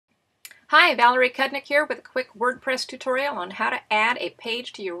Hi, Valerie Kudnick here with a quick WordPress tutorial on how to add a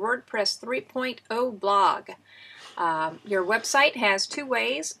page to your WordPress 3.0 blog. Your website has two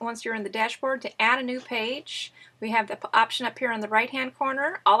ways once you're in the dashboard to add a new page. We have the option up here on the right hand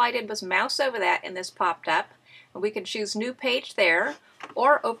corner. All I did was mouse over that and this popped up. And we can choose new page there,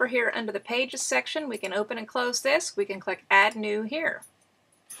 or over here under the pages section we can open and close this. We can click add new here.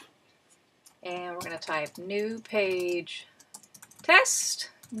 And we're going to type new page test.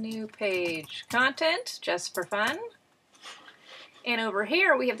 New page content, just for fun. And over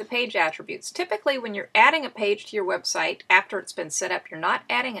here we have the page attributes. Typically when you're adding a page to your website after it's been set up, you're not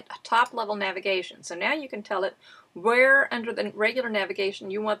adding a top level navigation. So now you can tell it where under the regular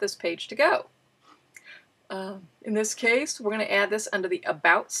navigation you want this page to go. In this case we're going to add this under the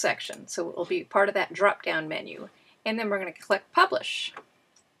About section, so it will be part of that drop down menu. And then we're going to click Publish.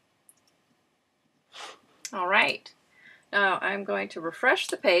 Alright. Now I'm going to refresh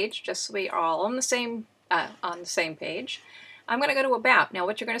the page just so we are all on the same page. I'm going to go to About. Now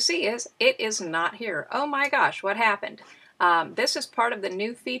what you're going to see is it is not here. Oh my gosh, what happened? This is part of the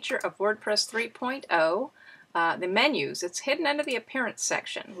new feature of WordPress 3.0, the menus. It's hidden under the Appearance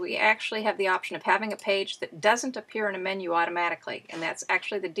section. We actually have the option of having a page that doesn't appear in a menu automatically, and that's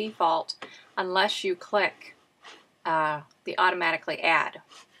actually the default unless you click the Automatically Add.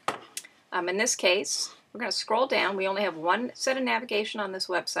 In this case, we're going to scroll down. We only have one set of navigation on this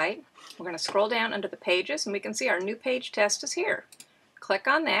website. We're going to scroll down under the pages and we can see our new page test is here. Click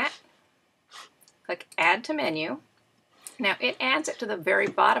on that. Click Add to Menu. Now it adds it to the very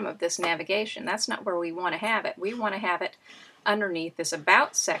bottom of this navigation. That's not where we want to have it. We want to have it underneath this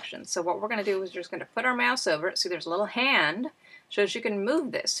About section. So what we're going to do is we're just going to put our mouse over it. See, there's a little hand. Shows you can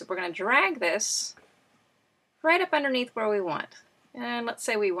move this. So we're going to drag this right up underneath where we want. And let's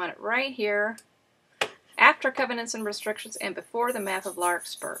say we want it right here, after covenants and restrictions and before the map of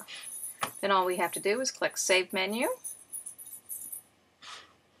Larkspur. Then all we have to do is click Save Menu.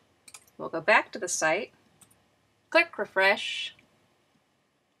 We'll go back to the site, click Refresh,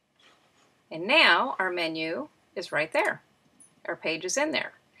 and now our menu is right there. Our page is in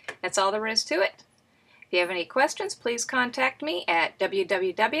there. That's all there is to it. If you have any questions, please contact me at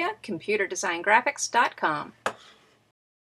www.computerdesigngraphics.com.